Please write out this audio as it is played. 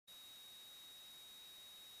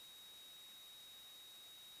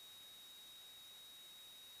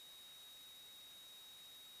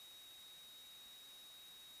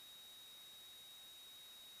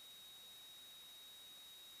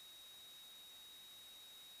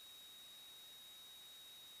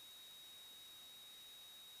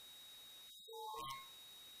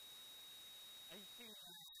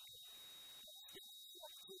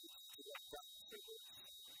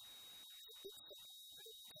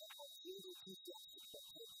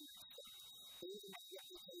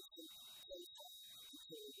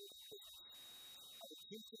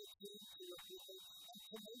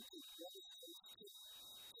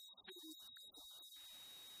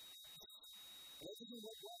you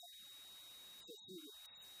what God said he would.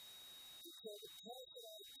 He said the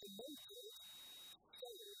president, the maker,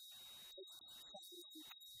 said, it's something to do.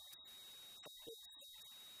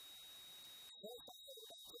 That's not what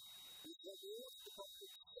about it. Because the Lord is supposed to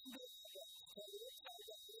send it to them. So the inside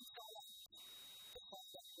out, the inside out. The part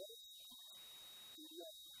that goes, the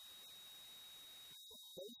left.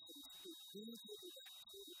 Basically, the things that we have to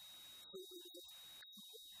do, so we will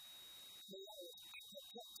people. So I was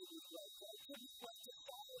protected with life. So I couldn't wait to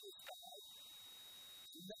follow this guy.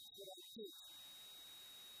 And that's what I did.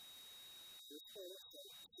 This first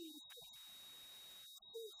thing, he was gone.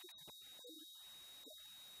 First, he was gone.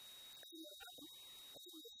 And what happened? I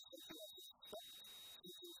didn't know something I could expect.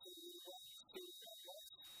 He was going to be one. He was not one.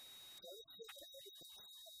 So I was thinking of everything.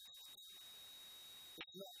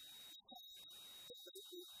 It's not. It's not.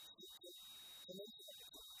 And then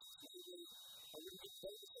maybe I wouldn't be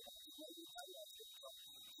focused on that. Maybe I was just talking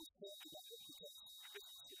about it because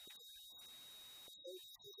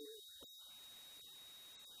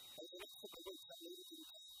I was next to the week that needed to be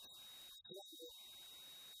collected.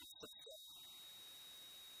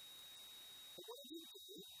 But what I need to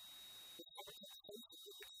do is have a conversation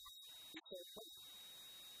with the guy who said, hey,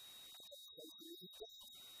 a conversation is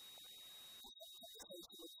important. A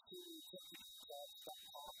conversation is truly important. That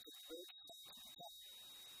part of the church,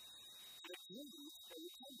 and it means that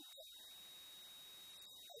you can be done.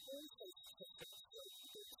 I also suspect that it's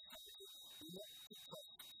going to be happening not because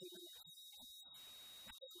to the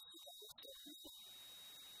because it's because it's so easy.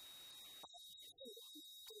 I feel that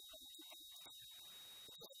it's still going to be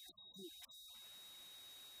because it's huge.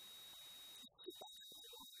 It's back to the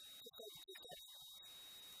one. It's going to be done.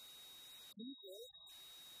 Jesus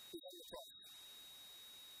is on the cross.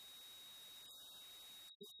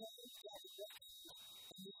 It's not a job of death.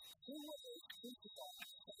 And the two of those crucified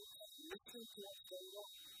and listen to what's going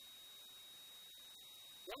on.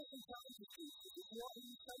 One of them tells you Jesus is not who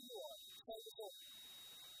you say you are. Say the Lord.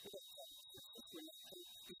 You don't know. It's related to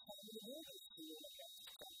becoming the wilderness to you like that.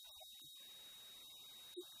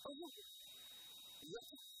 It's over.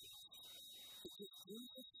 Recognize. Because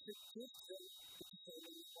Jesus forgives them because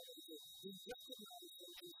they know what they do. We recognize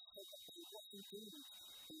them and say that they wasn't doing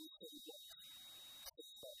and we say what.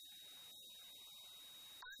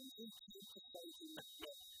 And we came to faith in that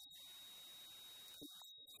word.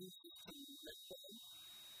 Jesus came and met them,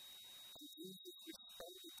 and Jesus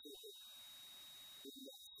responded to them with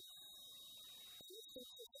mercy. And listen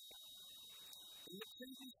to that. In the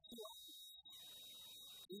previous 2 hours,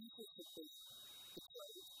 Jesus had been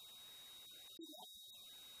betrayed, denied,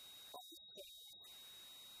 by his friends.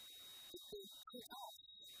 He'd been put out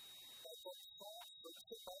by God's fire, but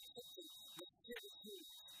put by something that did his need.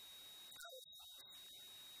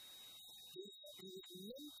 He was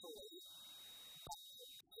mentally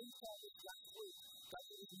battling. Inside his last week, that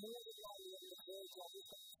he was more than likely on the verge of his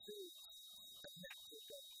experience and mental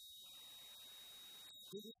death.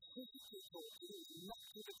 He was physically tortured. He was knocked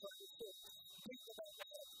to the ground, beaten about the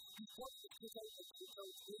head. He wasn't able to go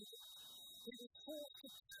to Egypt. He was forced to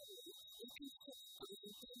carry in his chest with his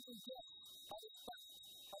impending death on his back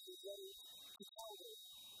as he rose to Calvary.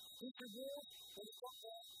 His reward, when he got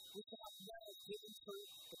there, was to have nails driven through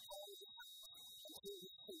the palms of his hands until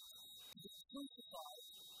his feet. He was crucified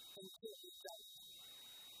until his death.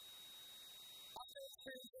 After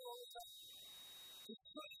experiencing all of that, his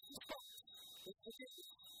first response was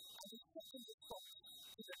forgiveness, and his second response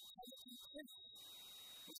to the penalty prison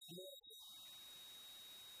was mercy.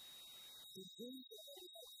 He knew that all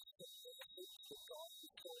of us had mercy to God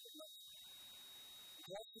before the Lord.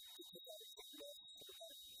 Mercy because I was mercy to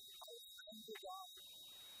them. I was under God.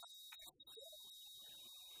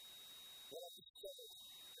 What I discovered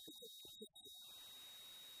is that the picture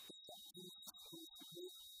is that Jesus Christ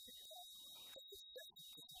moved to God as the second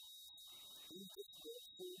to God. Jesus was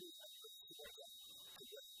fully and together to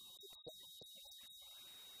get to the second to God.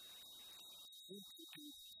 Who can do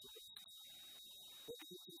this to us? Whether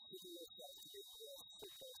you consider yourself to be a blessed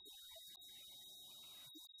person,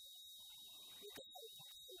 you can have a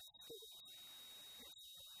Holy Spirit.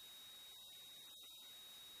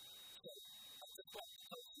 So, as a black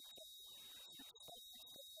person,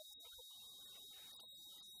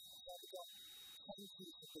 Father God, thank you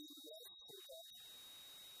for being there for God.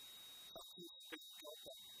 Thank you for being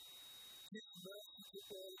God. Give mercy to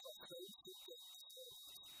those of those who don't deserve it.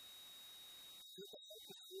 Through the help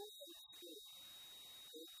of your Holy Spirit,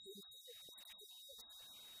 may peace and protection be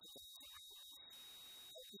to God.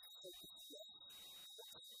 Thank you for taking us love.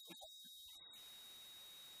 Thank you for loving us.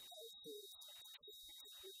 Our souls, thank you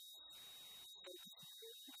for being us. Thank you for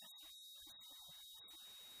being us.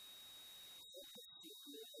 Help us with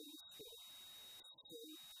your Holy Spirit.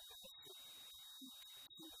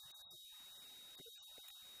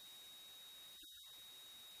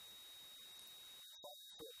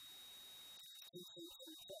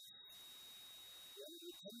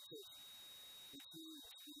 tempted if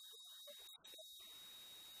you